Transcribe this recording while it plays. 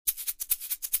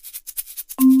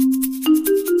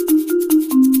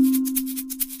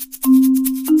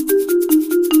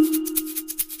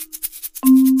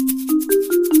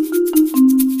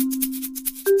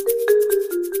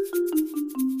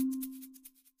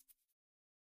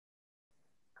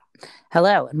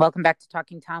Hello, and welcome back to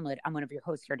Talking Talmud. I'm one of your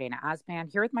hosts, Dana Osman,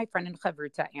 here with my friend and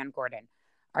chavruta, Ann Gordon.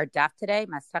 Our daf today,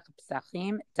 Masech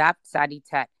Pesachim, daf Tzadi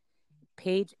Tet,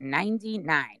 page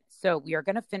 99. So we are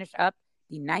going to finish up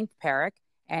the ninth parak,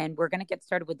 and we're going to get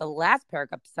started with the last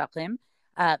parak of Pesachim.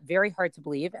 Very hard to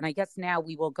believe, and I guess now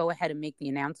we will go ahead and make the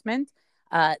announcement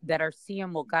that our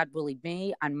Siyum will, God willing,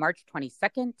 be on March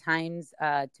 22nd, times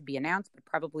to be announced, but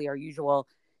probably our usual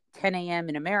 10 a.m.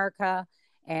 in America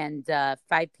and 5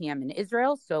 p.m. in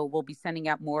Israel. So we'll be sending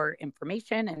out more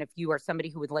information. And if you are somebody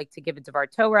who would like to give a Devar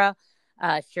Torah,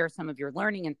 share some of your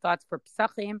learning and thoughts for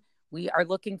Pesachim, we are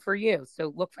looking for you.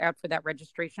 So look out for that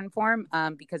registration form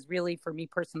because really for me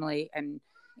personally,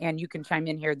 and you can chime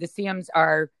in here, the Siyums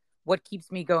are what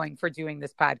keeps me going for doing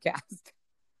this podcast.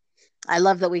 I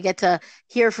love that we get to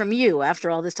hear from you after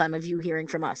all this time of you hearing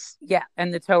from us. Yeah,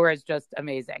 and the Torah is just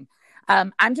amazing.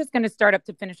 I'm just going to start up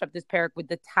to finish up this parak with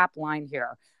the top line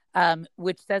here,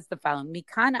 which says the following: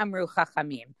 Mikan amru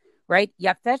chachamim, right?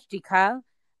 Yafesh dika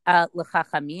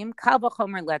lechachamim, kal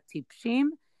v'chomer latipshim,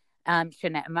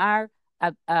 shene'emar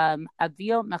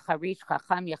avil mecharish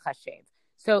chacham yachashev.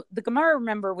 So the Gemara,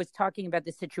 remember, was talking about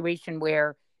the situation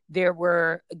where there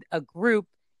were a group,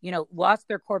 lost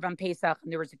their Korban Pesach,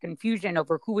 and there was a confusion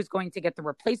over who was going to get the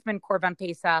replacement Korban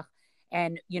Pesach,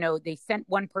 and they sent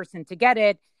one person to get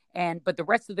it. But the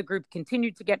rest of the group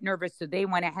continued to get nervous, so they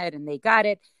went ahead and they got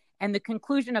it. And the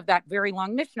conclusion of that very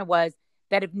long Mishnah was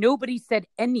that if nobody said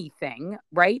anything,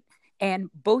 right, and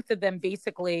both of them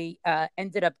basically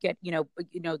ended up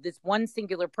this one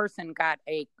singular person got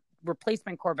a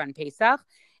replacement Korban Pesach,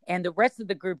 and the rest of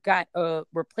the group got a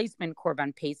replacement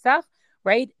Korban Pesach,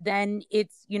 right? Then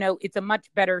it's a much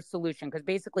better solution because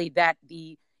basically that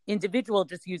the individual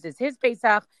just uses his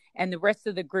Pesach, and the rest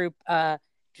of the group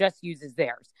just uses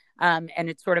theirs. And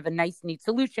it's sort of a nice, neat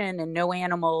solution, and no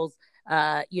animals,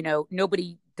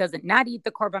 nobody doesn't not eat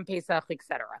the Korban Pesach,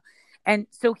 etc. And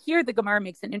so here the Gemara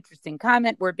makes an interesting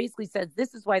comment where it basically says,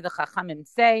 this is why the Chachamim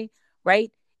say,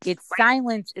 right,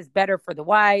 silence is better for the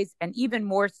wise, and even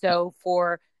more so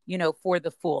for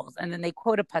the fools. And then they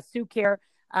quote a pasuk here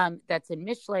that's in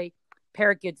Mishlei,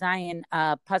 Perek Yud Zayin,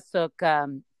 pasuk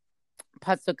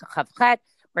Chavchet,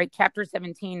 right, chapter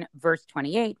 17, verse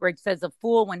 28, where it says, a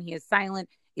fool, when he is silent,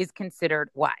 is considered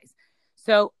wise.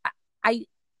 So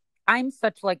I'm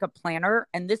such like a planner,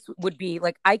 and this would be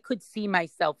like, I could see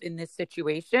myself in this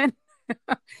situation.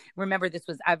 Remember, this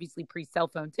was obviously pre-cell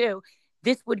phone too.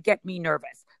 This would get me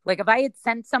nervous. Like if I had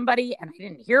sent somebody and I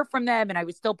didn't hear from them and I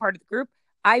was still part of the group,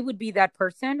 I would be that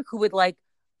person who would like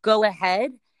go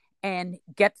ahead and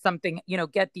get something,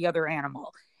 get the other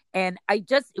animal. And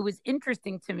it was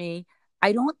interesting to me.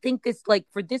 I don't think this, like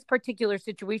for this particular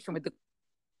situation with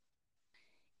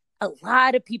a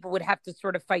lot of people would have to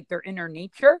sort of fight their inner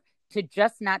nature to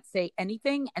just not say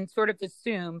anything and sort of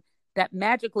assume that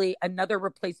magically another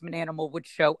replacement animal would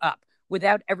show up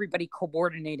without everybody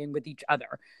coordinating with each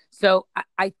other. So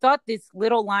I thought this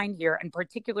little line here, and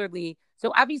particularly,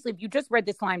 so obviously if you just read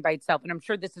this line by itself, and I'm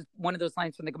sure this is one of those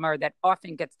lines from the Gemara that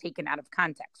often gets taken out of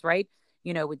context, right?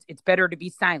 It's better to be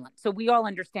silent. So we all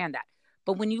understand that.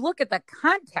 But when you look at the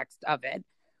context of it,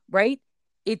 right,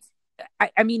 it's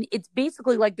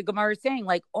basically like the Gemara is saying,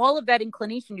 like all of that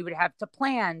inclination you would have to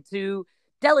plan, to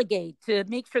delegate, to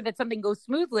make sure that something goes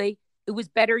smoothly, it was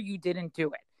better you didn't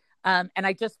do it. And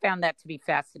I just found that to be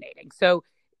fascinating. So,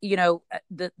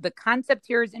 the concept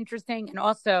here is interesting. And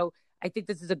also, I think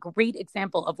this is a great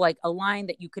example of like a line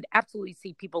that you could absolutely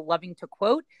see people loving to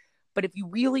quote. But if you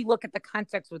really look at the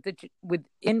context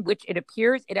within which it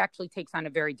appears, it actually takes on a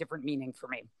very different meaning for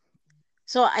me.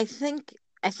 So I think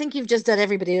you've just done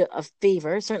everybody a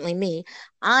favor, certainly me.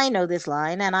 I know this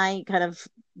line and I kind of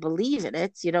believe in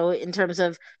it, in terms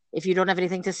of if you don't have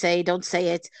anything to say, don't say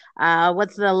it.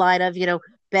 What's the line of,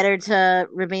 better to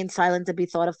remain silent and be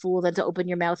thought a fool than to open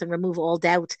your mouth and remove all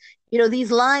doubt.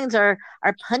 These lines are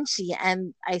punchy,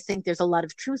 and I think there's a lot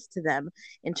of truth to them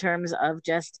in terms of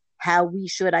just how we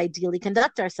should ideally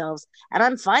conduct ourselves. And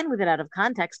I'm fine with it out of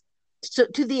context. So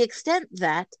to the extent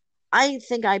that I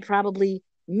think I probably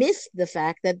missed the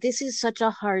fact that this is such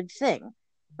a hard thing,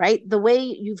 right? The way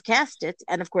you've cast it,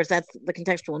 and of course that's the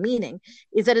contextual meaning,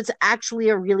 is that it's actually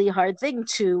a really hard thing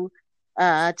to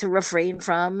refrain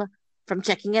from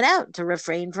checking it out, to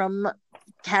refrain from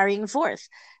carrying forth,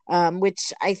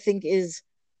 which I think is,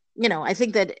 I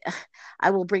think that I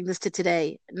will bring this to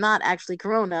today, not actually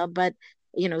Corona, but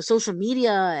social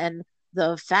media and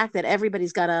the fact that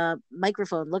everybody's got a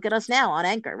microphone. Look at us now on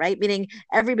Anchor, right? Meaning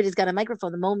everybody's got a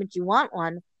microphone the moment you want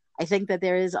one. I think that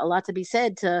there is a lot to be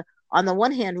said to, on the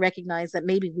one hand, recognize that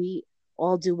maybe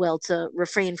all do well to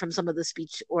refrain from some of the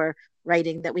speech or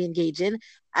writing that we engage in.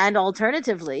 And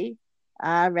alternatively,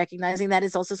 recognizing that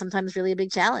it's also sometimes really a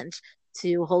big challenge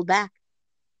to hold back.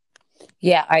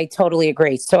 Yeah, I totally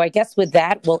agree. So I guess with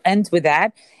that, we'll end with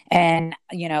that. And,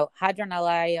 Hadron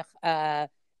Alayach,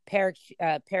 Perik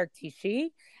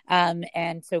Tishi.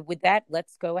 And so with that,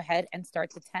 let's go ahead and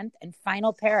start the 10th and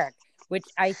final parak, which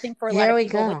I think for a lot Here of we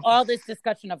people, with go. all this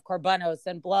discussion of korbanos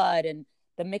and blood and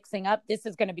the mixing up, this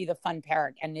is going to be the fun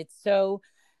parak. And it's so,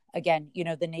 again, the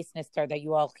Nesnistar that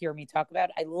you all hear me talk about.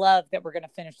 I love that we're going to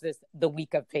finish this the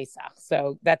week of Pesach.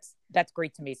 So that's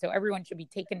great to me. So everyone should be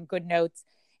taking good notes,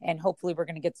 and hopefully we're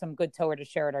going to get some good Torah to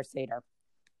share at our Seder.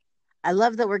 I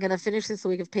love that we're going to finish this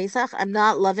week of Pesach. I'm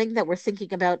not loving that we're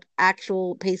thinking about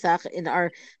actual Pesach in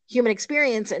our human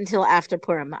experience until after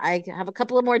Purim. I have a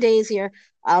couple of more days here.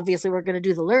 Obviously, we're going to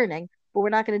do the learning, but we're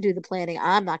not going to do the planning.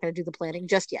 I'm not going to do the planning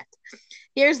just yet.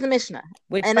 Here's the Mishnah.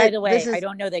 Which, And by the this way, I is,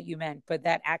 don't know that you meant, but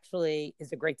that actually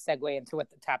is a great segue into what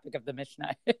the topic of the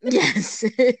Mishnah is. yes.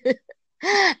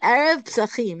 ערב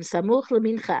פסחים, סמוך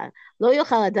למנחה, לא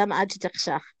יאכל אדם עד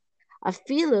שתחשך.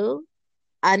 אפילו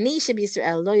עני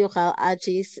שבישראל לא יאכל עד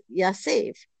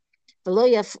שיסב.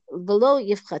 ולא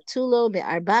יפחתו לו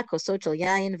מארבע כוסות של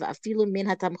יין ואפילו מן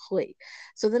התמחוי.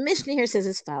 So the Mishnah here says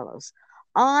as follows.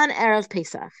 On Erev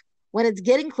Pesach, when it's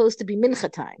getting close to be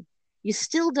mincha time, you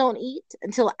still don't eat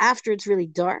until after it's really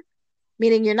dark,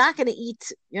 meaning you're not going to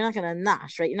eat, you're not going to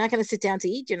nash, right? You're not going to sit down to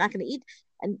eat, you're not going to eat,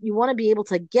 and you want to be able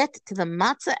to get to the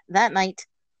matzah that night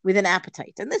with an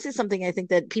appetite. And this is something I think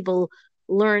that people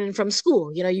learn from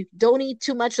school. You don't eat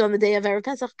too much on the day of Erev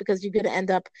Pesach because you're going to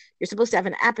end up, you're supposed to have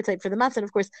an appetite for the matzah. And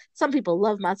of course, some people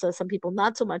love matzah, some people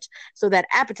not so much. So that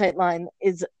appetite line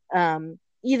is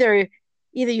either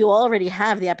you already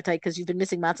have the appetite because you've been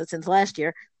missing matzah since last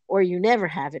year, or you never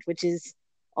have it, which is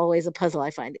always a puzzle,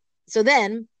 I find. So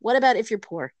then, what about if you're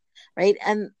poor, right?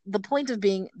 And the point of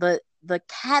being the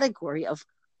category of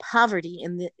poverty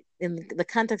in the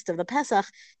context of the Pesach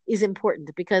is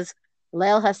important because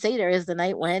Leil HaSeder is the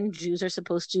night when Jews are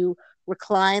supposed to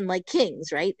recline like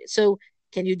kings, right? So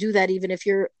can you do that even if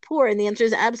you're poor? And the answer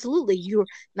is absolutely. You're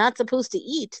not supposed to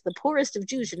eat. The poorest of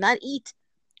Jews should not eat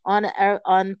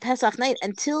on Pesach night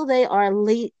until they are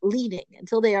leaning,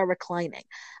 until they are reclining.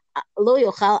 Lo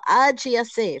yochal ad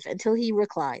sheyasev, until he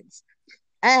reclines.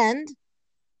 And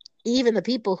even the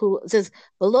people who says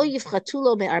v'lo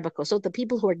yifchatulo me'arba kosot, the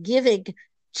people who are giving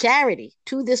charity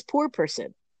to this poor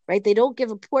person, right? They don't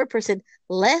give a poor person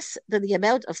less than the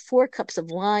amount of 4 cups of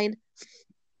wine.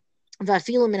 So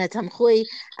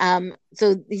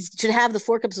these should have the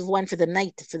 4 cups of wine for the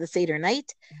night, for the Seder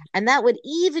night. And that would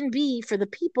even be for the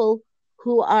people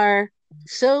who are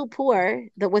so poor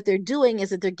that what they're doing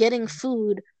is that they're getting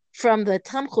food from the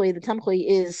tamchui. The tamchui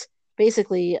is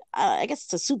basically, I guess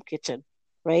it's a soup kitchen,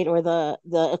 right? Or the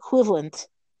equivalent,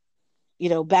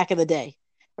 back in the day,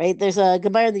 right? There's a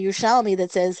Gemara in the Yerushalmi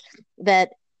that says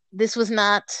that this was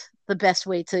not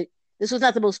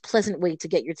the most pleasant way to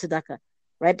get your tzedakah,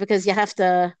 right? Because you have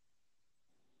to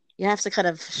kind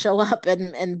of show up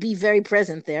and be very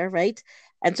present there, right?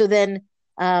 And so then,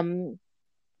 to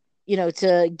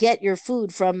get your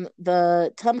food from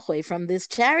the tamchui, from this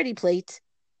charity plate,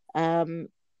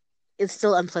 it's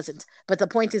still unpleasant. But the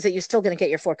point is that you're still going to get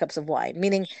your 4 cups of wine,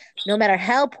 meaning no matter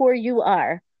how poor you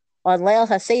are, on Leil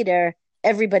HaSeder,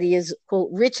 everybody is, quote,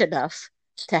 rich enough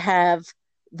to have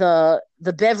the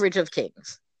beverage of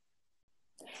kings.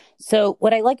 So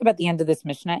what I like about the end of this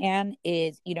Mishnah, Anne,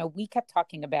 is, we kept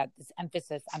talking about this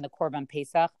emphasis on the Korban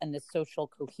Pesach and the social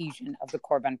cohesion of the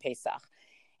Korban Pesach.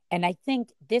 And I think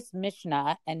this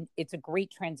Mishnah, and it's a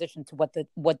great transition to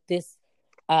what this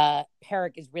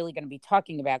parak is really going to be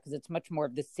talking about, because it's much more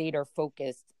of the Seder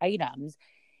focused items,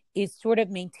 is sort of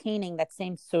maintaining that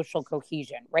same social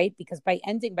cohesion, right? Because by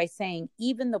ending by saying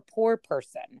even the poor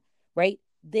person, right,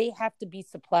 they have to be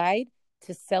supplied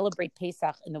to celebrate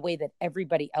Pesach in the way that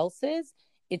everybody else is,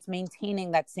 it's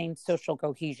maintaining that same social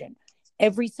cohesion.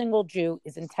 Every single Jew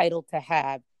is entitled to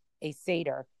have a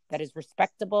Seder that is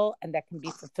respectable and that can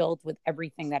be fulfilled with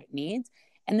everything that it needs.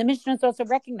 And the Mishnah is also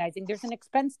recognizing there's an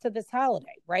expense to this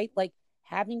holiday, right? Like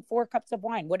having 4 cups of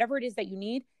wine, whatever it is that you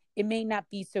need, it may not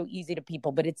be so easy to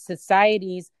people, but it's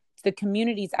the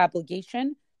community's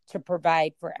obligation to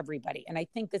provide for everybody. And I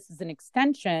think this is an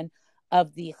extension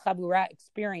of the Chabura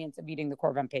experience of eating the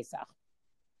Korban Pesach.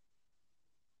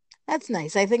 That's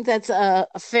nice. I think that's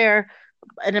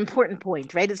an important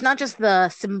point, right? It's not just the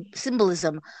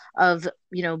symbolism of,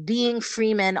 being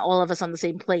free men, all of us on the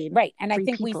same plane. Right. And I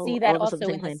think people, we see that also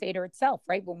in the Seder itself,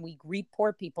 right? When we greet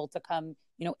poor people to come,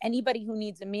 anybody who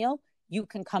needs a meal, you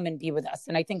can come and be with us.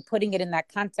 And I think putting it in that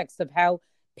context of how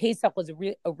Pesach was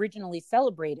originally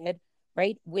celebrated,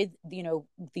 right, with,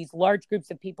 these large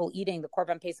groups of people eating the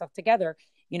Korban Pesach together,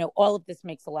 all of this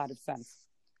makes a lot of sense.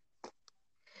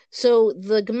 So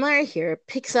the Gemara here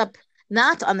picks up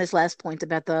not on this last point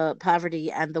about the poverty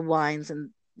and the wines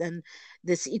and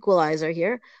this equalizer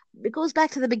here. It goes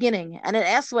back to the beginning, and it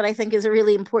asks what I think is a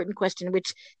really important question,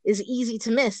 which is easy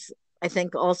to miss, I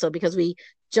think, also because we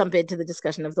jump into the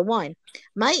discussion of the wine.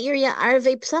 My area arve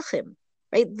psachim,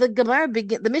 right? The Gemara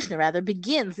the Mishnah rather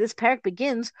begins. This parak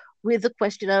begins with the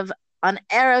question of on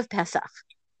erev Pesach.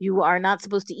 You are not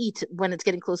supposed to eat when it's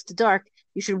getting close to dark.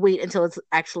 You should wait until it's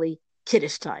actually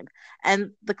Kiddush time.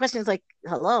 And the question is like,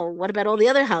 hello, what about all the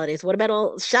other holidays? What about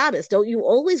all Shabbos? Don't you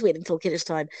always wait until Kiddush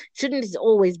time? Shouldn't it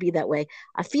always be that way?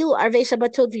 I feel arvei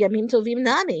Shabbatot v'yamim tovim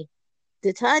nami.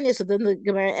 Tanya, so then the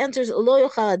Gemara answers, Lo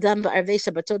yochal adam ba'arvei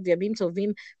Shabbatot v'yamim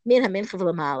tovim min hamincha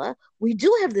v'lamala. We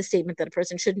do have the statement that a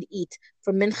person shouldn't eat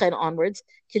from mincha and onwards.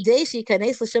 Kedei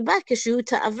sheikanes l'shabbat keshu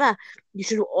ta'ava. You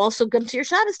should also come to your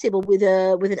Shabbos table with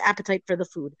an appetite for the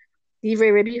food.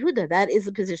 Divrei Rabbi Yehuda. That is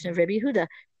the position of Rabbi Yehuda.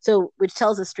 So, which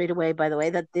tells us straight away, by the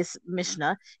way, that this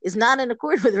Mishnah is not in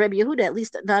accord with Rabbi Yehuda, at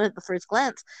least not at the first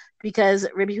glance, because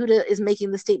Rabbi Yehuda is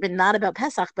making the statement not about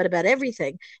Pesach, but about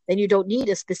everything. Then you don't need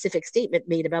a specific statement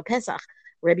made about Pesach.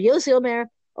 Rabbi Yossi Omer,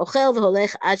 Ochel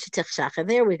v'holech ad shetechshach. And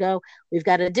there we go. We've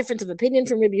got a difference of opinion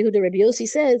from Rabbi Yehuda. Rabbi Yossi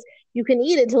says you can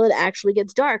eat until it actually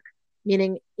gets dark,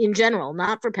 meaning in general,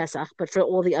 not for Pesach, but for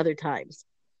all the other times.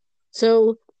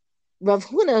 So Rav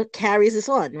Huna carries this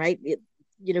on, right?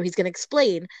 He's going to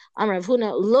explain. Rav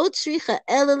Huna, lo tzricha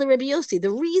ela Rabbi Yossi.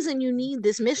 The reason you need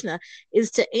this Mishnah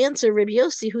is to answer Rabbi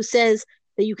Yossi, who says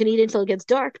that you can eat until it gets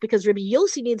dark, because Rabbi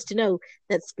Yossi needs to know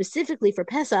that specifically for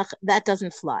Pesach, that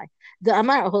doesn't fly. The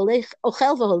Amar ochel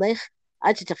v'holech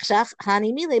ad shetachshach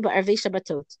hani mile ba'arvei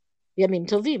Shabbatot v'yamim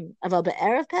tovim aval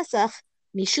be'erev Pesach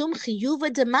mishum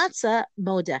chiyuva dematzah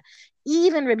moda.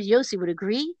 Even Rabbi Yossi would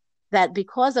agree that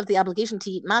because of the obligation to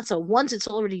eat matzah, once it's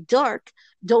already dark,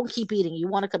 don't keep eating. You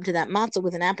want to come to that matzah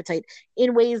with an appetite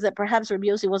in ways that perhaps Rabbi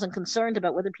Yossi wasn't concerned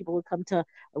about whether people would come to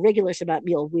a regular Shabbat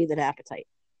meal with an appetite.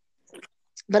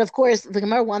 But of course, the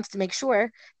Gemara wants to make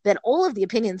sure that all of the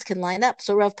opinions can line up.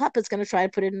 So Rav Papa is going to try to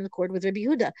put it in accord with Rabbi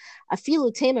Yehuda.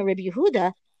 Afilu tema Rabbi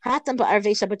Yehuda, hatam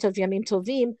ba'arvei Shabbatov yamim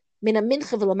tovim, min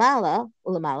ha-mincha v'lamala,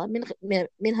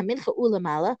 min ha-mincha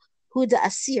ulamala, huda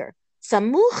asir,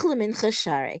 samuch le-mincha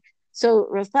share. So,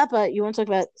 Rav Papa, you want to talk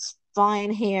about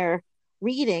fine hair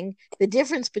reading, the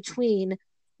difference between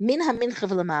minha mincha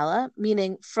v'lamala,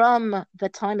 meaning from the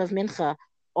time of mincha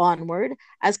onward,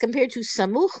 as compared to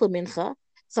samuch lemincha.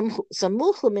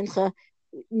 Samuch lemincha,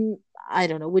 I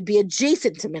don't know, would be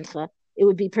adjacent to mincha. It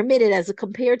would be permitted as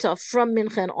compared to from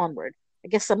mincha and onward. I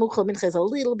guess samuch lemincha is a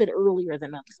little bit earlier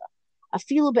than mincha.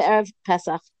 Afilu be'erev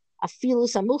Pesach, afilu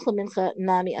samuch lemincha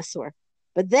nami asur.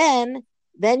 But then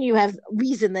you have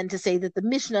reason then to say that the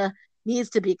Mishnah needs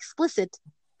to be explicit,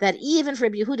 that even for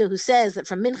Rabbi Yehuda, who says that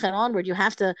from Mincha onward you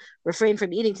have to refrain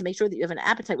from eating to make sure that you have an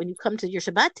appetite when you come to your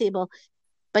Shabbat table,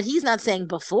 but he's not saying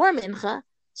before Mincha.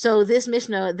 So this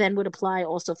Mishnah then would apply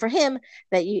also for him,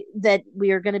 that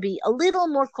we are going to be a little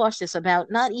more cautious about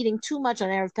not eating too much on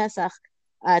Erev Pesach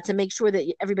to make sure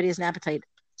that everybody has an appetite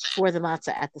for the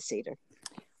matzah at the Seder.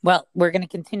 Well, we're going to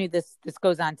continue this. This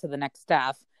goes on to the next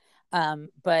staff.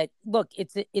 But look,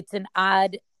 it's an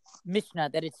odd Mishnah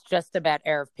that it's just about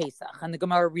Erev Pesach. And the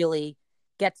Gemara really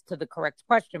gets to the correct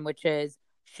question, which is,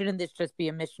 shouldn't this just be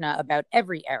a Mishnah about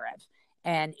every Erev?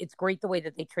 And it's great the way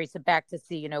that they trace it back to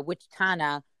see, which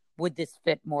Tana would this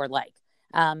fit more like.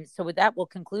 So with that, we'll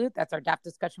conclude. That's our DAF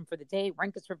discussion for the day.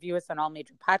 Rank us, review us on all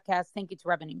major podcasts. Thank you to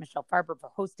Rabbanit Michelle Farber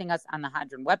for hosting us on the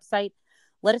Hadran website.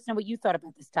 Let us know what you thought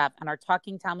about this DAF on our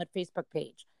Talking Talmud Facebook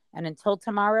page. And until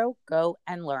tomorrow, go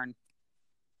and learn.